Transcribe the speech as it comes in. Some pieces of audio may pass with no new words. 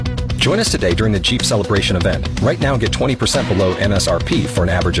Join us today during the Jeep Celebration event. Right now, get 20% below MSRP for an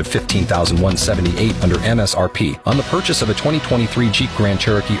average of $15,178 under MSRP on the purchase of a 2023 Jeep Grand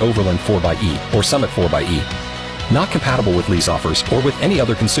Cherokee Overland 4xE or Summit 4xE. Not compatible with lease offers or with any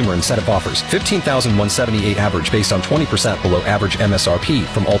other consumer incentive offers. $15,178 average based on 20% below average MSRP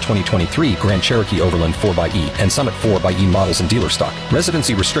from all 2023 Grand Cherokee Overland 4xE and Summit 4xE models in dealer stock.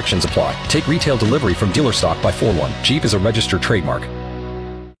 Residency restrictions apply. Take retail delivery from dealer stock by 4/1. Jeep is a registered trademark.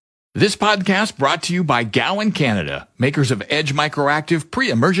 This podcast brought to you by Gowan Canada, makers of Edge Microactive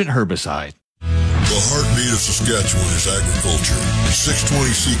pre-emergent herbicide. The heartbeat of Saskatchewan is agriculture.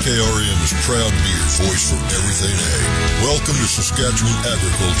 620 CKRM is proud to be your voice for everything ag. Welcome to Saskatchewan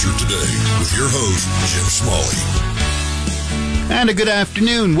Agriculture Today with your host, Jim Smalley. And a good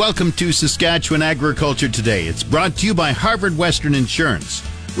afternoon. Welcome to Saskatchewan Agriculture Today. It's brought to you by Harvard Western Insurance.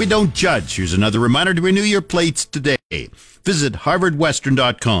 We don't judge. Here's another reminder to renew your plates today. Visit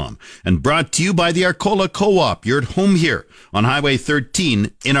harvardwestern.com. And brought to you by the Arcola Co-op. You're at home here on Highway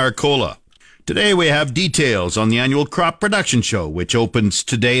 13 in Arcola. Today we have details on the annual Crop Production Show, which opens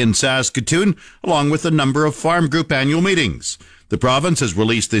today in Saskatoon, along with a number of farm group annual meetings. The province has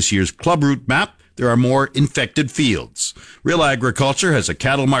released this year's club route map. There are more infected fields. Real Agriculture has a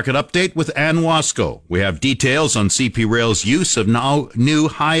cattle market update with Ann Wasco. We have details on CP Rail's use of now new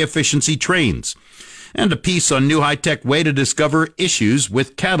high-efficiency trains. And a piece on new high-tech way to discover issues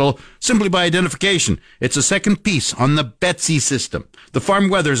with cattle simply by identification. It's a second piece on the Betsy system. The farm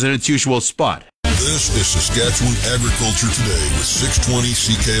weather's in its usual spot. This is Saskatchewan Agriculture Today with 620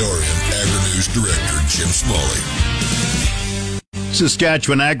 CKRM Agri-News Director Jim Smalley.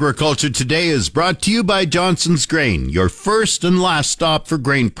 Saskatchewan Agriculture Today is brought to you by Johnson's Grain, your first and last stop for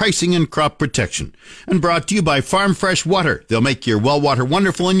grain pricing and crop protection. And brought to you by Farm Fresh Water. They'll make your well water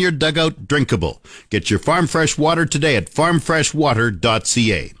wonderful and your dugout drinkable. Get your Farm Fresh Water today at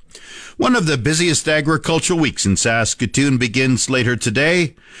farmfreshwater.ca. One of the busiest agricultural weeks in Saskatoon begins later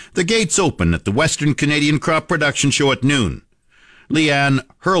today. The gates open at the Western Canadian Crop Production Show at noon. Leanne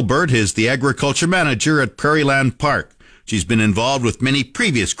Hurlbert is the agriculture manager at Prairieland Park. She's been involved with many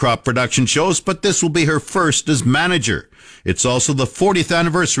previous crop production shows, but this will be her first as manager. It's also the 40th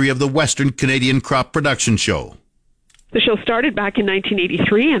anniversary of the Western Canadian Crop Production Show. The show started back in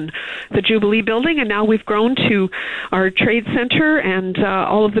 1983 in the Jubilee Building, and now we've grown to our trade center and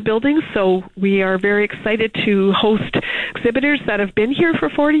all of the buildings. So we are very excited to host exhibitors that have been here for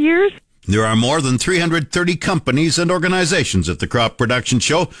 40 years. There are more than 330 companies and organizations at the Crop Production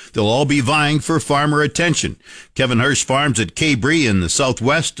Show. They'll all be vying for farmer attention. Kevin Hirsch farms at Cabree in the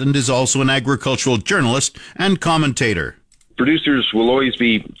Southwest and is also an agricultural journalist and commentator. Producers will always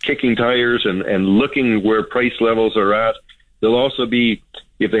be kicking tires and looking where price levels are at. They'll also be,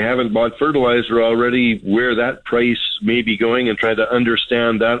 if they haven't bought fertilizer already, where that price may be going and try to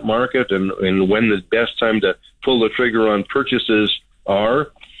understand that market and when the best time to pull the trigger on purchases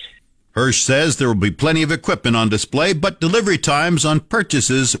are. Hirsch says there will be plenty of equipment on display, but delivery times on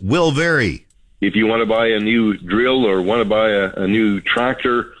purchases will vary. If you want to buy a new drill or want to buy a new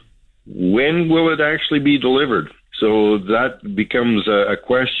tractor, when will it actually be delivered? So that becomes a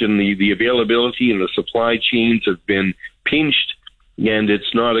question. The availability and the supply chains have been pinched, and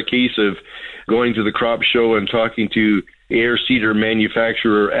it's not a case of going to the crop show and talking to air seeder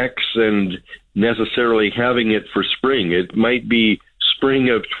manufacturer X and necessarily having it for spring. It might be spring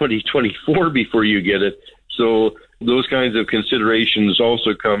of 2024 before you get it. So those kinds of considerations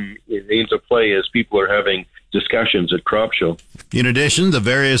also come into play as people are having discussions at Crop Show. In addition, the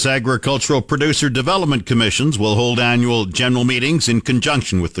various agricultural producer development commissions will hold annual general meetings in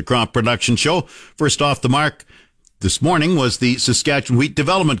conjunction with the Crop Production Show. First off the mark this morning was the Saskatchewan Wheat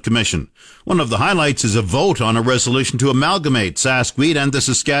Development Commission. One of the highlights is a vote on a resolution to amalgamate Sask Wheat and the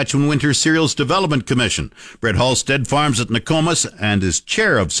Saskatchewan Winter Cereals Development Commission. Brett Halstead farms at Nokomis and is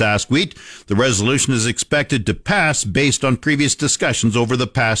chair of Sask Wheat. The resolution is expected to pass based on previous discussions over the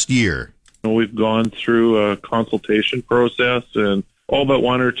past year. We've gone through a consultation process, and all but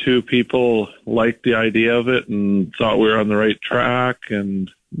one or two people liked the idea of it and thought we were on the right track, and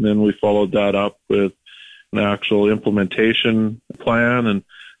then we followed that up with an actual implementation plan, and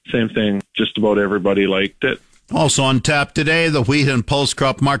same thing, just about everybody liked it. Also on tap today, the wheat and pulse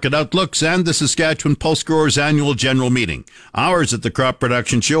crop market outlooks and the Saskatchewan Pulse Growers annual general meeting. Hours at the Crop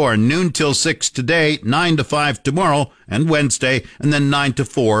Production Show are noon till 6 today, 9 to 5 tomorrow and Wednesday, and then 9 to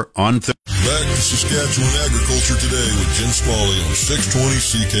 4 on Thursday. Back to Saskatchewan Agriculture Today with Jim Smalley on 620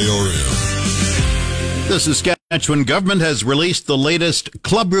 CKRM. The Saskatchewan government has released the latest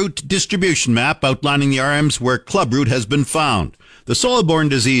club route distribution map outlining the RMs where club route has been found. The The soil-borne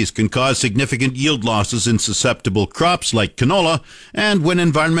disease can cause significant yield losses in susceptible crops like canola and when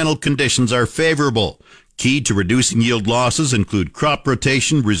environmental conditions are favorable. Key to reducing yield losses include crop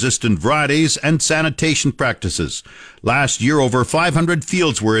rotation, resistant varieties, and sanitation practices. Last year, over 500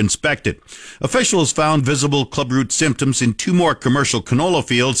 fields were inspected. Officials found visible clubroot symptoms in 2 more commercial canola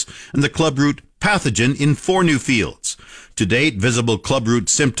fields and the clubroot pathogen in 4 new fields. To date, visible clubroot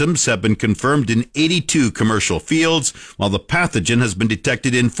symptoms have been confirmed in 82 commercial fields, while the pathogen has been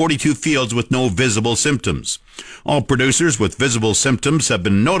detected in 42 fields with no visible symptoms. All producers with visible symptoms have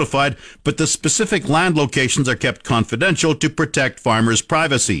been notified, but the specific land locations are kept confidential to protect farmers'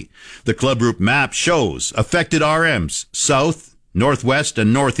 privacy. The clubroot map shows affected RMs south, northwest,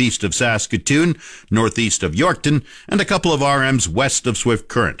 and northeast of Saskatoon, northeast of Yorkton, and a couple of RMs west of Swift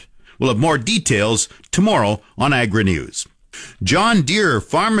Current. We'll have more details tomorrow on Agri-News. John Deere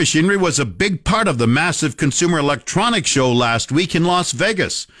Farm Machinery was a big part of the massive Consumer Electronics Show last week in Las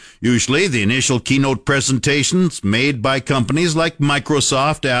Vegas. Usually the initial keynote presentations made by companies like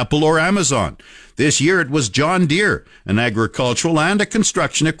Microsoft, Apple, or Amazon. This year it was John Deere, an agricultural and a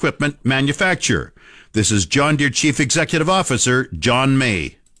construction equipment manufacturer. This is John Deere Chief Executive Officer John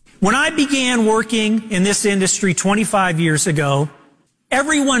May. When I began working in this industry 25 years ago,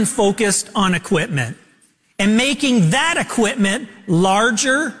 everyone focused on equipment and making that equipment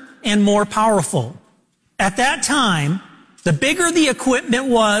larger and more powerful. At that time, the bigger the equipment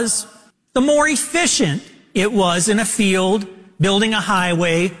was, the more efficient it was in a field, building a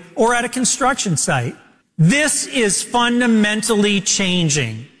highway, or at a construction site. This is fundamentally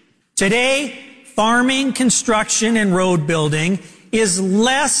changing. Today, farming, construction, and road building is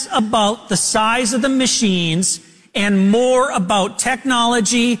less about the size of the machines and more about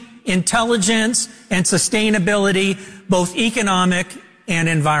technology, intelligence, and sustainability, both economic and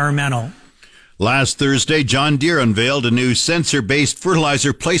environmental. Last Thursday, John Deere unveiled a new sensor-based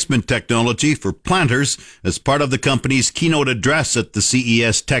fertilizer placement technology for planters as part of the company's keynote address at the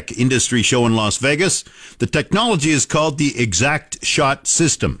CES Tech Industry Show in Las Vegas. The technology is called the Exact Shot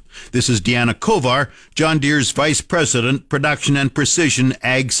System. This is Deanna Kovar, John Deere's Vice President, Production and Precision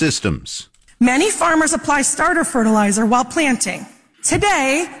Ag Systems. Many farmers apply starter fertilizer while planting.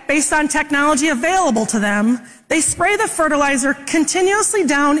 Today, based on technology available to them, they spray the fertilizer continuously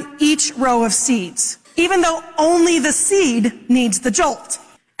down each row of seeds, even though only the seed needs the jolt.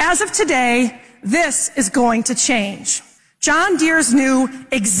 As of today, this is going to change. John Deere's new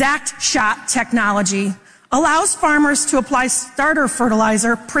Exact Shot technology allows farmers to apply starter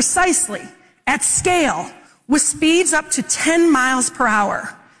fertilizer precisely, at scale, with speeds up to 10 miles per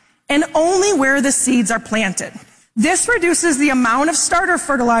hour, and only where the seeds are planted. This reduces the amount of starter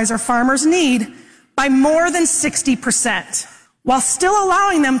fertilizer farmers need by more than 60%, while still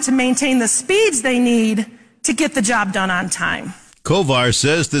allowing them to maintain the speeds they need to get the job done on time. Kovar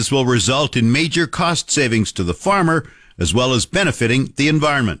says this will result in major cost savings to the farmer, as well as benefiting the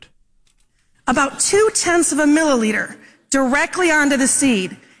environment. About 0.2 milliliter directly onto the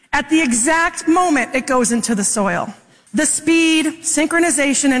seed at the exact moment it goes into the soil. The speed,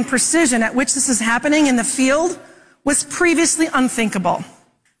 synchronization, and precision at which this is happening in the field was previously unthinkable.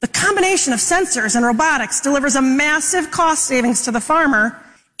 The combination of sensors and robotics delivers a massive cost savings to the farmer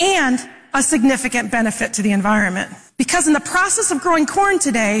and a significant benefit to the environment. Because in the process of growing corn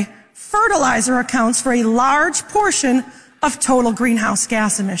today, fertilizer accounts for a large portion of total greenhouse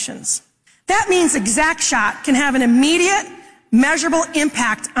gas emissions. That means Exact Shot can have an immediate, measurable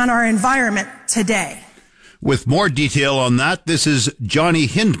impact on our environment today. With more detail on that, this is Johnny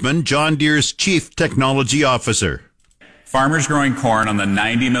Hindman, John Deere's Chief Technology Officer. Farmers growing corn on the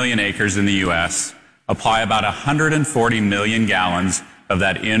 90 million acres in the U.S. apply about 140 million gallons of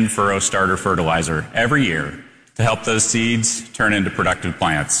that in-furrow starter fertilizer every year to help those seeds turn into productive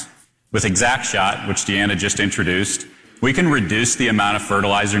plants. With Exact Shot, which Deanna just introduced, we can reduce the amount of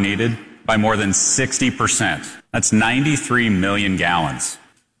fertilizer needed by more than 60%. That's 93 million gallons.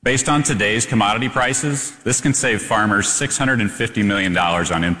 Based on today's commodity prices, this can save farmers $650 million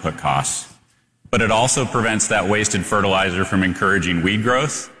on input costs. But it also prevents that wasted fertilizer from encouraging weed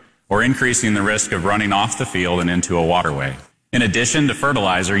growth or increasing the risk of running off the field and into a waterway. In addition to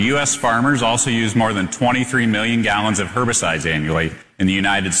fertilizer, U.S. farmers also use more than 23 million gallons of herbicides annually in the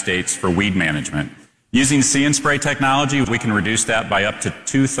United States for weed management. Using See and Spray technology, we can reduce that by up to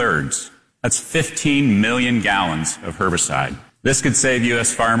 2/3. That's 15 million gallons of herbicide. This could save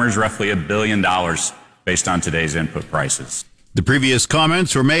U.S. farmers roughly $1 billion based on today's input prices. The previous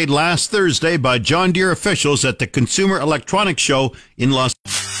comments were made last Thursday by John Deere officials at the Consumer Electronics Show in Las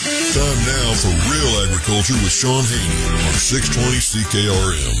Vegas. Time now for Real Agriculture with Sean Haney on 620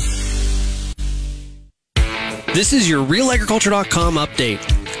 CKRM. This is your RealAgriculture.com update.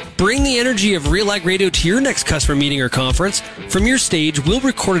 Bring the energy of Real Ag Radio to your next customer meeting or conference. From your stage, we'll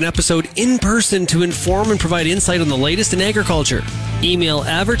record an episode in person to inform and provide insight on the latest in agriculture. Email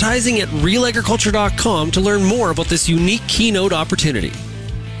advertising@realagriculture.com to learn more about this unique keynote opportunity.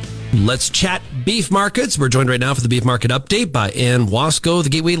 Let's chat beef markets. We're joined right now for the beef market update by Ann Wasco, the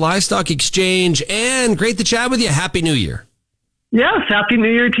Gateway Livestock Exchange. Ann, great to chat with you. Happy New Year. Yes, Happy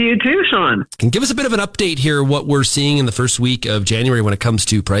New Year to you too, Sean. Can give us a bit of an update here, what we're seeing in the first week of January when it comes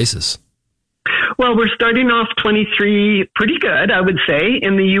to prices. Well, we're starting off 23 pretty good, I would say.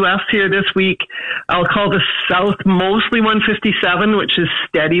 In the U.S. here this week, I'll call the South mostly 157, which is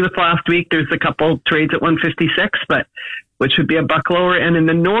steady with last week. There's a couple trades at 156, but which would be a buck lower. And in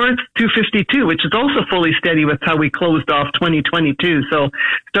the North, 252, which is also fully steady with how we closed off 2022. So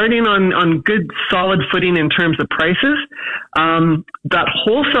starting on good, solid footing in terms of prices. That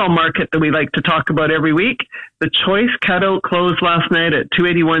wholesale market that we like to talk about every week, the choice cutout closed last night at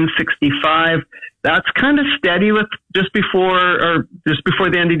 281.65. That's kind of steady with just before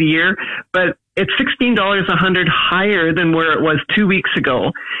the end of the year, but it's $16 a hundred higher than where it was 2 weeks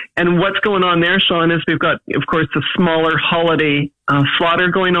ago. And what's going on there, Sean, is we've got, of course, a smaller holiday slaughter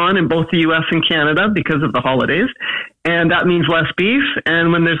going on in both the U.S. and Canada because of the holidays. And that means less beef.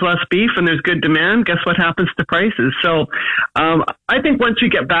 And when there's less beef and there's good demand, guess what happens to prices? So I think once you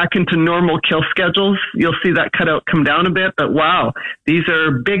get back into normal kill schedules, you'll see that cutout come down a bit. But wow, these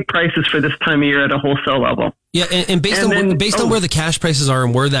are big prices for this time of year at a wholesale level. Yeah, and based on where the cash prices are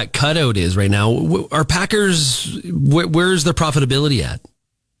and where that cutout is right now, are packers, where's their profitability at?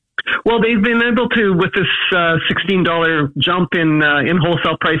 Well, they've been able to, with this $16 jump in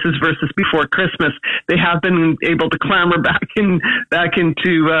wholesale prices versus before Christmas, they have been able to clamber back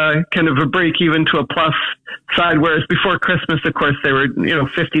into kind of a break even to a plus side. Whereas before Christmas, of course, they were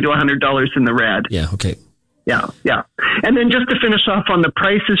 $50 to $100 in the red. Yeah. Okay. Yeah. And then just to finish off on the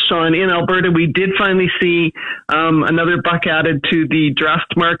prices, Sean, in Alberta, we did finally see another buck added to the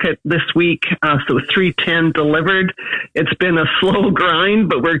draft market this week. So 310 delivered. It's been a slow grind,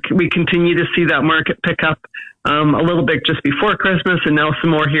 but we continue to see that market pick up a little bit just before Christmas and now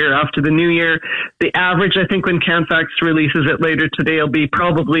some more here after the new year. The average, I think, when Canfax releases it later today, will be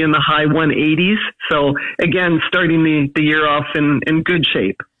probably in the high 180s. So again, starting the year off in good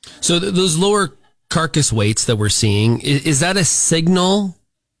shape. So those lower carcass weights that we're seeing, is that a signal?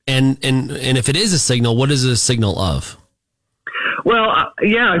 And if it is a signal, what is it a signal of? Well,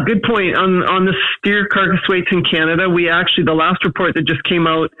 yeah, good point. On the steer carcass weights in Canada, we actually, the last report that just came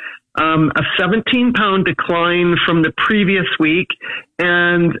out, a 17-pound decline from the previous week,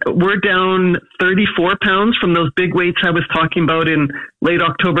 and we're down 34 pounds from those big weights I was talking about in late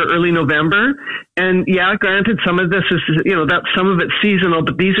October, early November. And yeah, granted, some of this is, that some of it's seasonal,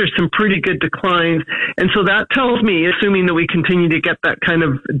 but these are some pretty good declines. And so that tells me, assuming that we continue to get that kind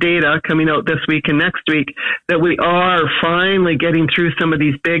of data coming out this week and next week, that we are finally getting through some of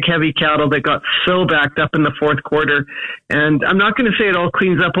these big, heavy cattle that got so backed up in the fourth quarter. And I'm not going to say it all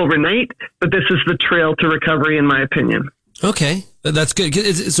cleans up overnight, but this is the trail to recovery, in my opinion. Okay, that's good.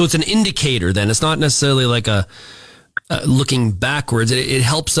 So it's an indicator then. It's not necessarily like a looking backwards. It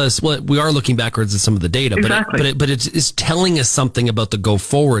helps us. Well, we are looking backwards at some of the data, exactly. but it's telling us something about the go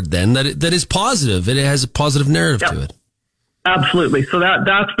forward then that is positive. It has a positive narrative to it. Absolutely. So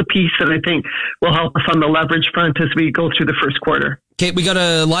that's the piece that I think will help us on the leverage front as we go through the first quarter. Okay, we got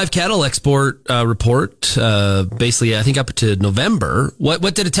a live cattle export report, basically, I think up to November.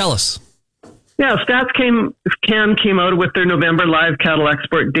 What did it tell us? Yeah, Stats came out with their November live cattle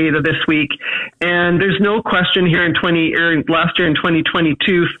export data this week, and there's no question here last year in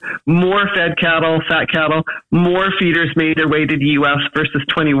 2022, more fed cattle, fat cattle, more feeders made their way to the U.S. versus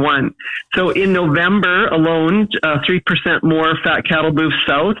 21. So in November alone, 3% more fat cattle moved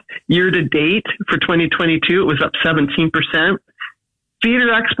south. Year to date for 2022, it was up 17%.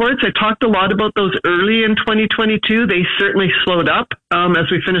 Feeder exports, I talked a lot about those early in 2022. They certainly slowed up as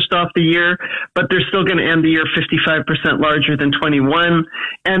we finished off the year, but they're still going to end the year 55% larger than 21.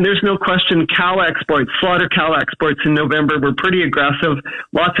 And there's no question cow exports, slaughter cow exports in November were pretty aggressive.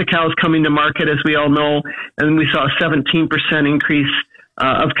 Lots of cows coming to market, as we all know, and we saw a 17% increase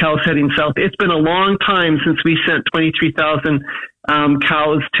of cows heading south. It's been a long time since we sent 23,000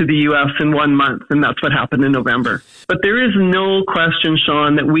 cows to the U.S. in 1 month, and that's what happened in November. But there is no question,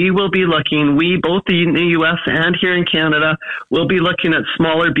 Sean, that we will be looking, both in the U.S. and here in Canada, will be looking at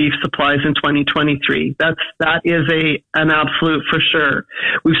smaller beef supplies in 2023. That is an absolute for sure.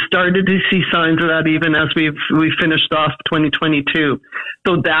 We've started to see signs of that even as we finished off 2022.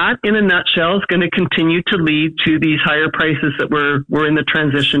 So that, in a nutshell, is going to continue to lead to these higher prices that we're in the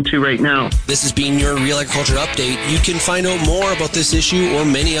transition to right now. This has been your Real Agriculture Update. You can find out more about this issue or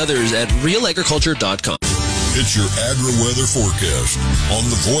many others at realagriculture.com. It's your agri-weather forecast on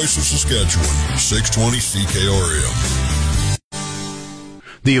the Voice of Saskatchewan, 620 CKRM.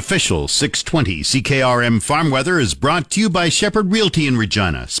 The official 620 CKRM Farm Weather is brought to you by Shepherd Realty in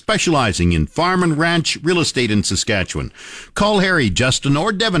Regina, specializing in farm and ranch real estate in Saskatchewan. Call Harry, Justin,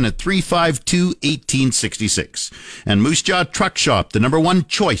 or Devin at 352-1866. And Moose Jaw Truck Shop, the #1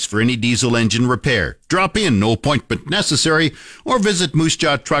 choice for any diesel engine repair. Drop in, no appointment necessary, or visit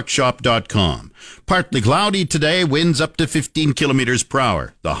moosejawtruckshop.com. Partly cloudy today, winds up to 15 kilometers per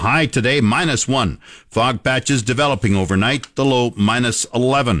hour. The high today, -1. Fog patches developing overnight, the low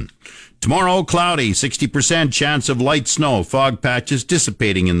 -11. Tomorrow, cloudy, 60% chance of light snow. Fog patches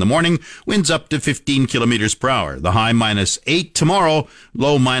dissipating in the morning. Winds up to 15 kilometers per hour. The high -8 tomorrow,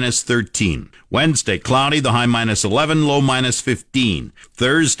 low -13. Wednesday, cloudy, the high -11, low -15.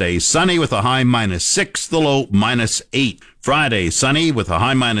 Thursday, sunny with a high -6, the low -8. Friday, sunny with a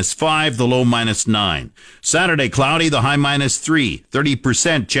high -5, the low -9. Saturday, cloudy, the high -3.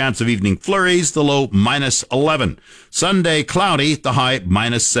 30% chance of evening flurries, the low -11. Sunday, cloudy, the high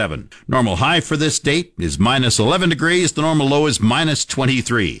 -7. Normal high for this date is -11 degrees. The normal low is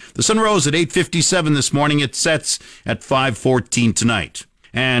 -23. The sun rose at 8:57 this morning. It sets at 5:14 tonight.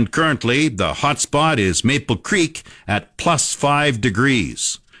 And currently, the hot spot is Maple Creek at +5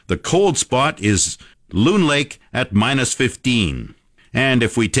 degrees. The cold spot is Loon Lake at -15. And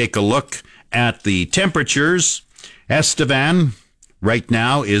if we take a look at the temperatures, Estevan right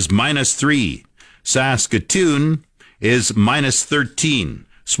now is -3. Saskatoon is -13.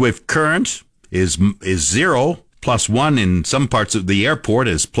 Swift Current is 0, +1 in some parts of the airport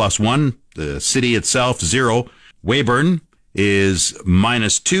is +1. The city itself, 0. Weyburn is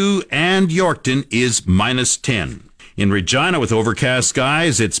 -2, and Yorkton is -10. In Regina, with overcast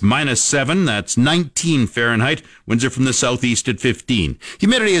skies, it's -7. That's 19 Fahrenheit. Winds are from the southeast at 15.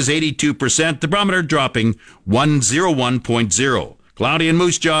 Humidity is 82%. The barometer dropping 101.0. Cloudy in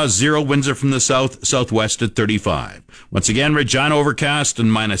Moose Jaw, 0. Winds are from the southwest at 35. Once again, Regina overcast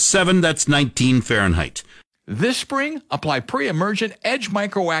and -7. That's 19 Fahrenheit. This spring, apply pre-emergent Edge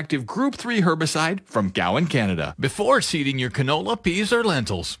Microactive Group 3 herbicide from Gowan, Canada, before seeding your canola, peas, or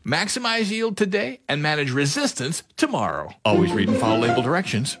lentils. Maximize yield today and manage resistance tomorrow. Always read and follow label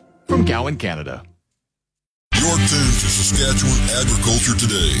directions from Gowan, Canada. You're tuned to Saskatchewan Agriculture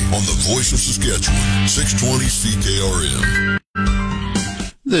Today on the Voice of Saskatchewan, 620 CKRM.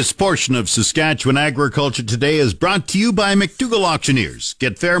 This portion of Saskatchewan Agriculture Today is brought to you by McDougall Auctioneers.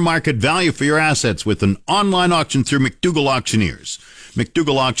 Get fair market value for your assets with an online auction through McDougall Auctioneers.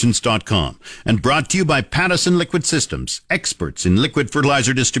 McDougallAuctions.com. And brought to you by Pattison Liquid Systems, experts in liquid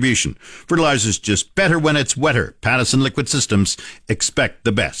fertilizer distribution. Fertilizer's just better when it's wetter. Pattison Liquid Systems, expect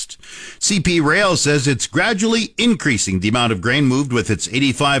the best. CP Rail says it's gradually increasing the amount of grain moved with its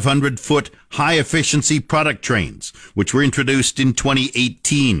 8,500-foot high-efficiency product trains, which were introduced in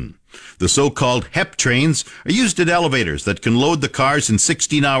 2018. The so-called HEP trains are used at elevators that can load the cars in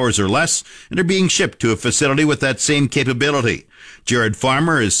 16 hours or less and are being shipped to a facility with that same capability. Jared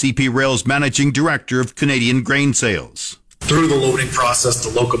Farmer is CP Rail's Managing Director of Canadian Grain Sales. Through the loading process, the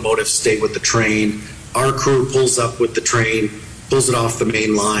locomotives stay with the train. Our crew pulls up with the train, pulls it off the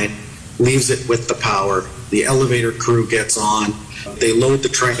main line, leaves it with the power. The elevator crew gets on. They load the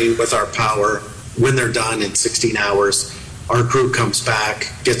train with our power. When they're done in 16 hours, our crew comes back,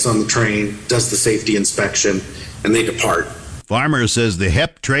 gets on the train, does the safety inspection, and they depart. Farmer says the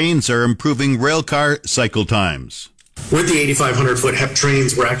HEP trains are improving railcar cycle times. With the 8,500-foot HEP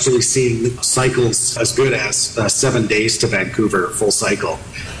trains, we're actually seeing cycles as good as 7 days to Vancouver, full cycle.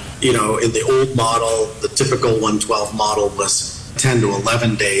 You know, in the old model, the typical 112 model was 10 to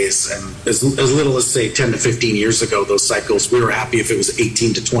 11 days, and as little as, say, 10 to 15 years ago, those cycles, we were happy if it was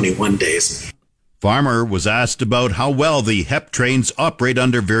 18 to 21 days. Farmer was asked about how well the HEP trains operate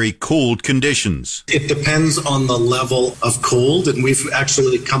under very cold conditions. It depends on the level of cold, and we've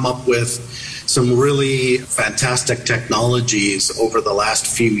actually come up with some really fantastic technologies over the last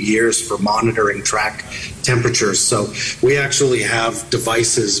few years for monitoring track temperatures. So we actually have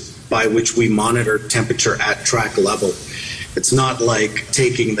devices by which we monitor temperature at track level. It's not like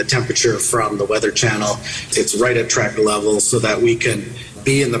taking the temperature from the Weather Channel. It's right at track level so that we can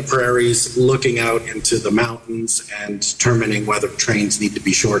be in the prairies looking out into the mountains and determining whether trains need to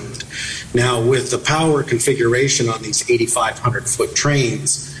be shortened. Now, with the power configuration on these 8,500-foot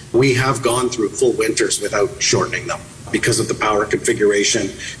trains, we have gone through full winters without shortening them because of the power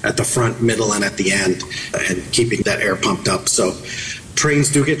configuration at the front, middle, and at the end, and keeping that air pumped up. So trains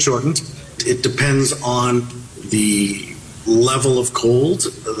do get shortened. It depends on the level of cold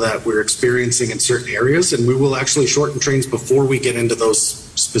that we're experiencing in certain areas, and we will actually shorten trains before we get into those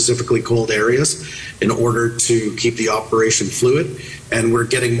specifically cold areas in order to keep the operation fluid. And we're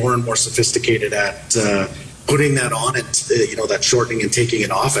getting more and more sophisticated at putting that on and that shortening and taking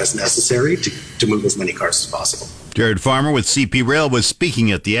it off as necessary to move as many cars as possible. Jared Farmer with CP Rail was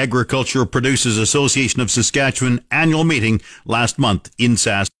speaking at the Agricultural Producers Association of Saskatchewan annual meeting last month in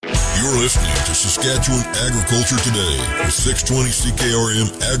Sask. You're listening to Saskatchewan Agriculture Today with 620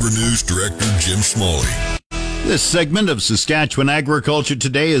 CKRM Agri-News Director Jim Smalley. This segment of Saskatchewan Agriculture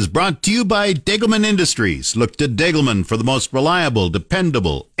Today is brought to you by Degelman Industries. Look to Degelman for the most reliable,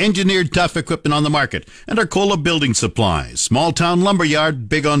 dependable, engineered tough equipment on the market. And Arcola Building Supplies, small town lumberyard,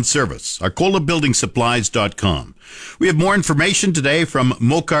 big on service. ArcolaBuildingSupplies.com. We have more information today from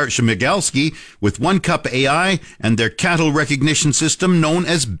Mokar Shmigalski with One Cup AI and their cattle recognition system known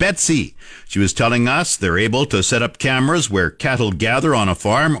as Betsy. She was telling us they're able to set up cameras where cattle gather on a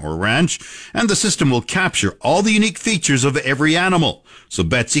farm or ranch, and the system will capture all the unique features of every animal. So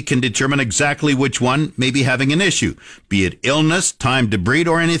Betsy can determine exactly which one may be having an issue, be it illness, time to breed,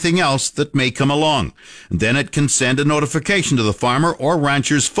 or anything else that may come along. And then it can send a notification to the farmer or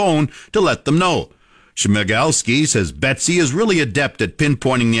rancher's phone to let them know. Shmigalski says Betsy is really adept at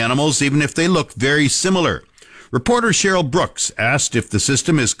pinpointing the animals, even if they look very similar. Reporter Cheryl Brooks asked if the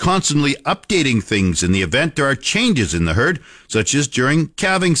system is constantly updating things in the event there are changes in the herd, such as during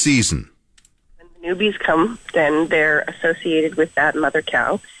calving season. When the newbies come, then they're associated with that mother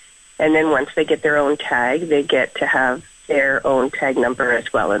cow. And then once they get their own tag, they get to have their own tag number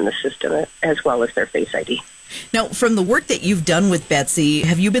as well in the system, as well as their face ID. Now, from the work that you've done with Betsy,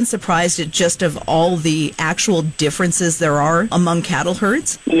 have you been surprised at just of all the actual differences there are among cattle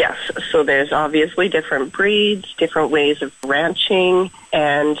herds? Yes. So there's obviously different breeds, different ways of ranching,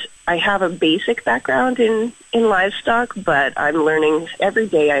 and I have a basic background in livestock, but I'm learning every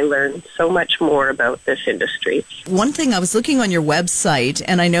day. I learn so much more about this industry. One thing, I was looking on your website,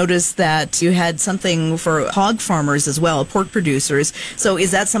 and I noticed that you had something for hog farmers as well, pork producers. So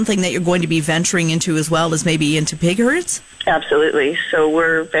is that something that you're going to be venturing into as well as maybe into pig herds? Absolutely. So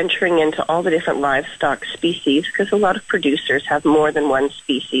we're venturing into all the different livestock species because a lot of producers have more than one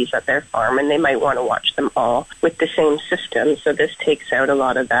species at their farm, and they might want to watch them all with the same system. So this takes out a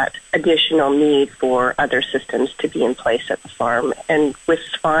lot of that additional need for other systems to be in place at the farm. And with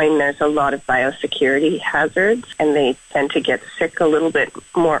swine, there's a lot of biosecurity hazards, and they tend to get sick a little bit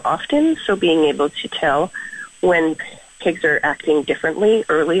more often. So being able to tell when pigs are acting differently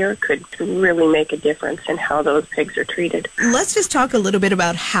earlier could really make a difference in how those pigs are treated. Let's just talk a little bit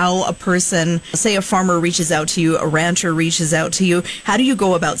about how a person, say a farmer reaches out to you, a rancher reaches out to you. How do you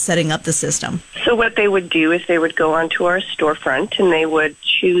go about setting up the system? So what they would do is they would go onto our storefront and they would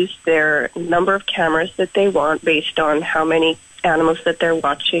choose their number of cameras that they want based on how many animals that they're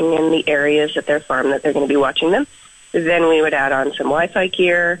watching in the areas at their farm that they're going to be watching them. Then we would add on some Wi-Fi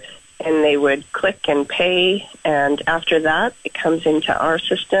gear, and they would click and pay, and after that, it comes into our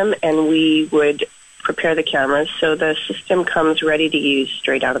system, and we would prepare the cameras. So the system comes ready to use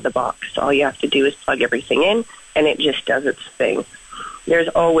straight out of the box. All you have to do is plug everything in, and it just does its thing. There's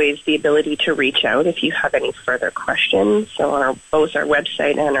always the ability to reach out if you have any further questions. So on both our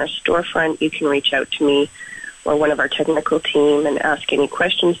website and our storefront, you can reach out to me or one of our technical team and ask any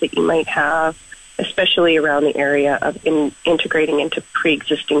questions that you might have, especially around the area of integrating into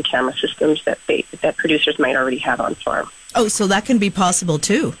pre-existing camera systems that producers might already have on farm. Oh, so that can be possible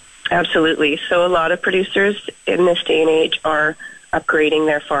too. Absolutely. So a lot of producers in this day and age are upgrading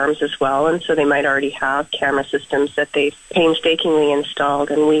their farms as well, and so they might already have camera systems that they've painstakingly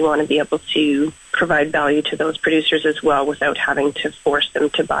installed, and we want to be able to provide value to those producers as well without having to force them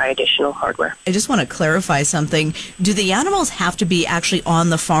to buy additional hardware. I just want to clarify something. Do the animals have to be actually on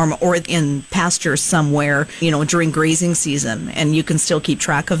the farm or in pasture somewhere, during grazing season, and you can still keep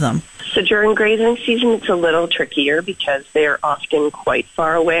track of them? So during grazing season, it's a little trickier because they're often quite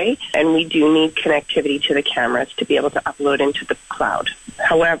far away, and we do need connectivity to the cameras to be able to upload into the cloud.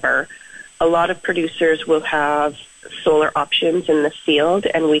 However, a lot of producers will have solar options in the field,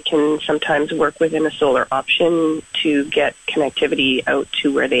 and we can sometimes work within a solar option to get connectivity out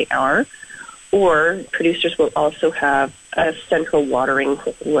to where they are. Or producers will also have a central watering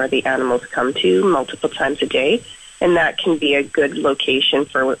where the animals come to multiple times a day. And that can be a good location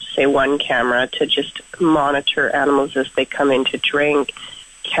for, say, one camera to just monitor animals as they come in to drink,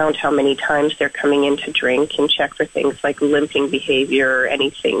 count how many times they're coming in to drink, and check for things like limping behavior or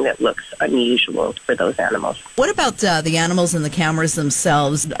anything that looks unusual for those animals. What about the animals and the cameras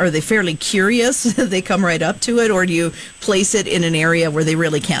themselves? Are they fairly curious? They come right up to it, or do you place it in an area where they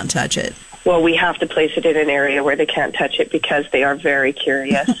really can't touch it? Well, we have to place it in an area where they can't touch it because they are very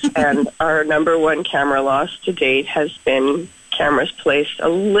curious. And our number one camera loss to date has been cameras placed a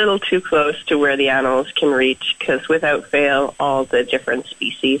little too close to where the animals can reach, because without fail, all the different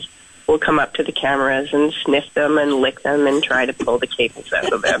species will come up to the cameras and sniff them and lick them and try to pull the cables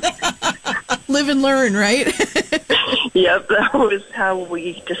out of them. Live and learn, right? Yep, that was how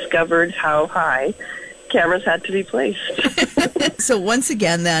we discovered how high cameras had to be placed. So once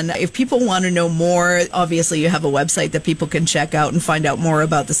again, then, if people want to know more, obviously you have a website that people can check out and find out more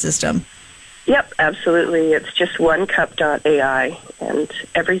about the system. Yep, absolutely. It's just onecup.ai, and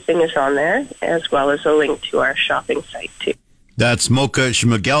everything is on there, as well as a link to our shopping site, too. That's Mocha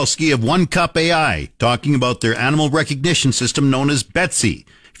Shmigelski of One Cup AI, talking about their animal recognition system known as Betsy.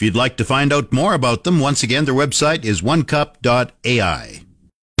 If you'd like to find out more about them, once again, their website is onecup.ai.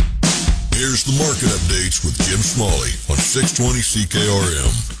 Here's the market updates with Jim Smalley on 620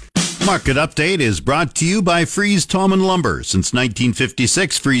 CKRM. Market Update is brought to you by Fries Tallman Lumber. Since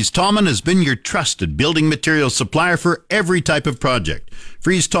 1956, Fries Tallman has been your trusted building materials supplier for every type of project.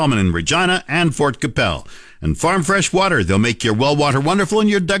 Fries Tallman in Regina and Fort Capel. And Farm Fresh Water. They'll make your well water wonderful and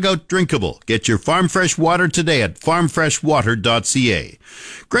your dugout drinkable. Get your Farm Fresh Water today at farmfreshwater.ca.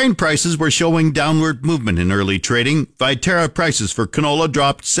 Grain prices were showing downward movement in early trading. Viterra prices for canola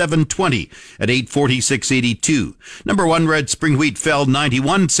dropped $7.20 at $846.82. Number one red spring wheat fell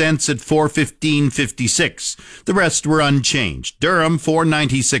 91 cents at $415.56. The rest were unchanged. Durham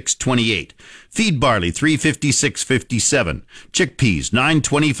 $496.28. Feed barley $356.57. Chickpeas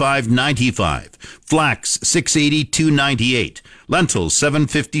 $925.95. Flax $682.98. Lentils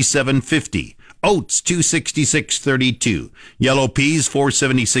 $757.50. Oats $266.32. Yellow peas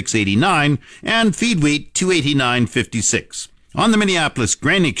 $476.89. And feed wheat $289.56. On the Minneapolis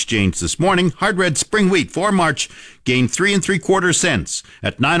Grain Exchange this morning, hard red spring wheat for March gained 3 3/4 cents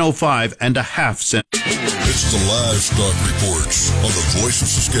at 9.05 1/2 cents. It's the Livestock Reports on the Voice of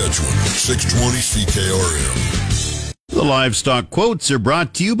Saskatchewan, 620 CKRM. The livestock quotes are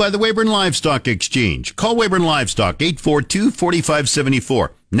brought to you by the Weyburn Livestock Exchange. Call Weyburn Livestock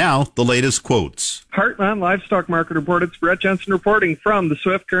 842-4574. Now, the latest quotes. Heartland Livestock Market Report. It's Brett Jensen reporting from the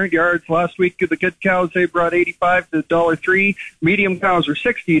Swift Current Yards. Last week, the good cows, they brought $85 to $1.03. Medium cows were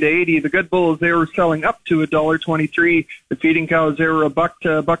 $60 to $80. The good bulls, they were selling up to $1.23. The feeding cows, they were $1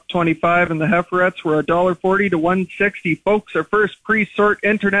 to $1.25, and the heiferettes were $1.40 to $1.60. Folks, our first pre-sort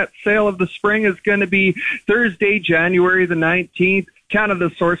internet sale of the spring is going to be Thursday, January the 19th.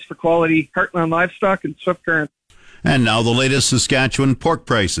 Canada's source for quality Heartland Livestock and Swift Current. And now the latest Saskatchewan pork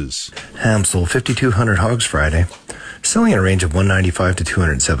prices. Ham sold 5,200 hogs Friday, selling at a range of $195 to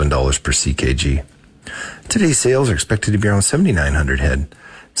 $207 per CKG. Today's sales are expected to be around 7,900 head,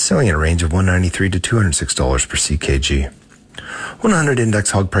 selling at a range of $193 to $206 per CKG. 100 index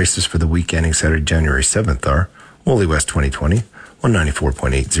hog prices for the week ending Saturday, January 7th are Woolly West 2020,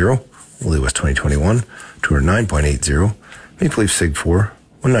 $194.80, Woolly West 2021, $209.80, Maple Leaf Sig 4,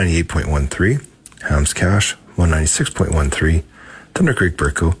 $198.13, Hams Cash, $196.13, Thunder Creek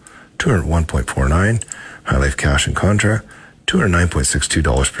Burco, $201.49, High Life Cash and Contract,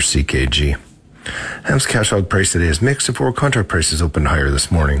 $209.62 per CKG. Hams Cash hog price today is mixed, and forward contract prices opened higher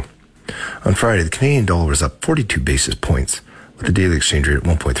this morning. On Friday, the Canadian dollar was up 42 basis points, with the daily exchange rate at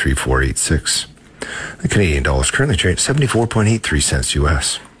 1.3486. The Canadian dollar is currently trading at 74.83 cents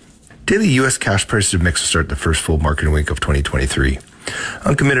U.S. Daily U.S. cash prices are mixed to start the first full marketing week of 2023.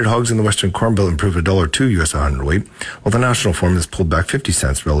 Uncommitted hogs in the Western Corn Belt improved $1.02 U.S. 100 weight, while the national form has pulled back 50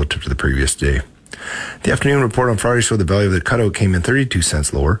 cents relative to the previous day. The afternoon report on Friday showed the value of the cutout came in 32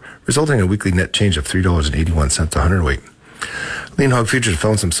 cents lower, resulting in a weekly net change of $3.81 a 100 weight. Lean hog futures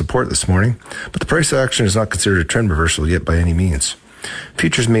found some support this morning, but the price action is not considered a trend reversal yet by any means.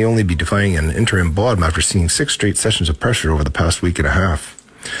 Futures may only be defying an interim bottom after seeing 6 straight sessions of pressure over the past week and a half.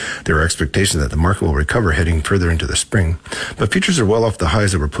 There are expectations that the market will recover heading further into the spring, but futures are well off the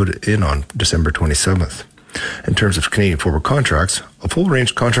highs that were put in on December 27th. In terms of Canadian forward contracts, a full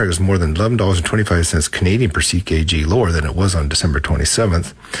range contract is more than $11.25 Canadian per CKG lower than it was on December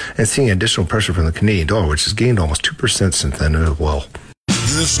 27th, and seeing additional pressure from the Canadian dollar, which has gained almost 2% since then as well.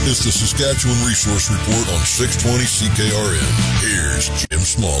 This is the Saskatchewan Resource Report on 620 CKRM. Here's Jim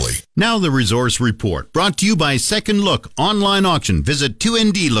Smalley. Smalley. Now the resource report, brought to you by Second Look Online Auction. Visit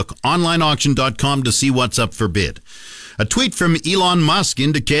 2ndlookonlineauction.com to see what's up for bid. A tweet from Elon Musk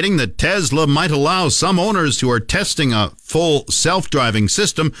indicating that Tesla might allow some owners who are testing a full self-driving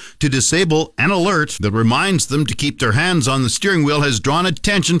system to disable an alert that reminds them to keep their hands on the steering wheel has drawn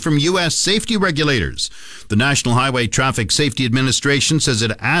attention from U.S. safety regulators. The National Highway Traffic Safety Administration says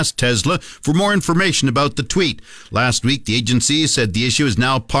it asked Tesla for more information about the tweet. Last week, the agency said the issue is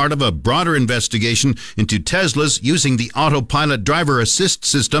now part of a broader investigation into Teslas using the autopilot driver assist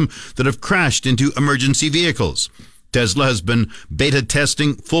system that have crashed into emergency vehicles. Tesla has been beta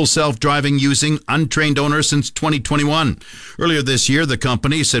testing full self-driving using untrained owners since 2021. Earlier this year, the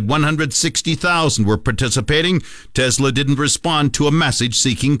company said 160,000 were participating. Tesla didn't respond to a message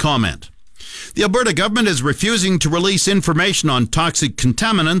seeking comment. The Alberta government is refusing to release information on toxic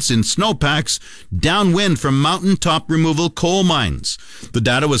contaminants in snowpacks downwind from mountaintop removal coal mines. The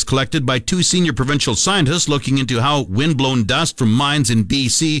data was collected by two senior provincial scientists looking into how wind-blown dust from mines in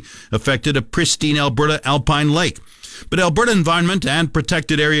BC affected a pristine Alberta alpine lake. But Alberta Environment and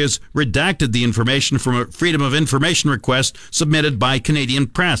Protected Areas redacted the information from a Freedom of Information request submitted by Canadian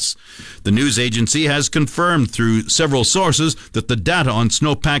Press. The news agency has confirmed through several sources that the data on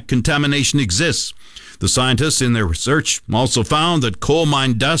snowpack contamination exists. The scientists in their research also found that coal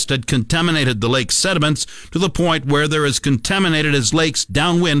mine dust had contaminated the lake's sediments to the point where they're as contaminated as lakes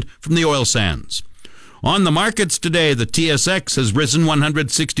downwind from the oil sands. On the markets today, the TSX has risen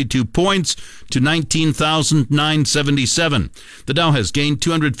 162 points to 19,977. The Dow has gained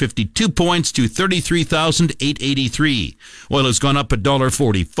 252 points to 33,883. Oil has gone up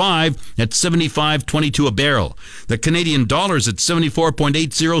 $1.45 at $75.22 a barrel. The Canadian dollar is at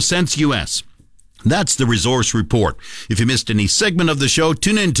 74.80 cents U.S. That's the resource report. If you missed any segment of the show,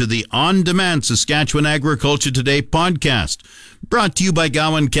 tune in to the on-demand Saskatchewan Agriculture Today podcast, brought to you by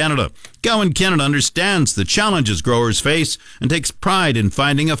Gowan Canada. Gowan Canada understands the challenges growers face and takes pride in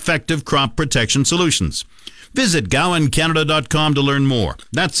finding effective crop protection solutions. Visit GowanCanada.com to learn more.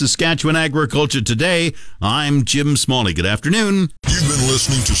 That's Saskatchewan Agriculture Today. I'm Jim Smalley. Good afternoon. You've been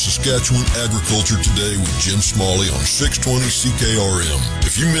listening to Saskatchewan Agriculture Today with Jim Smalley on 620 CKRM.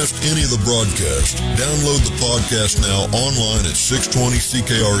 If you missed any of the broadcast, download the podcast now online at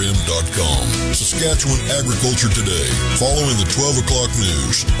 620CKRM.com. Saskatchewan Agriculture Today, following the 12 o'clock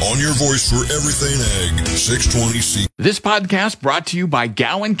news, on your voice for everything ag, 620 CKRM. This podcast brought to you by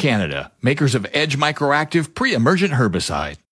Gowan Canada, makers of Edge Microactive pre-emergent herbicide.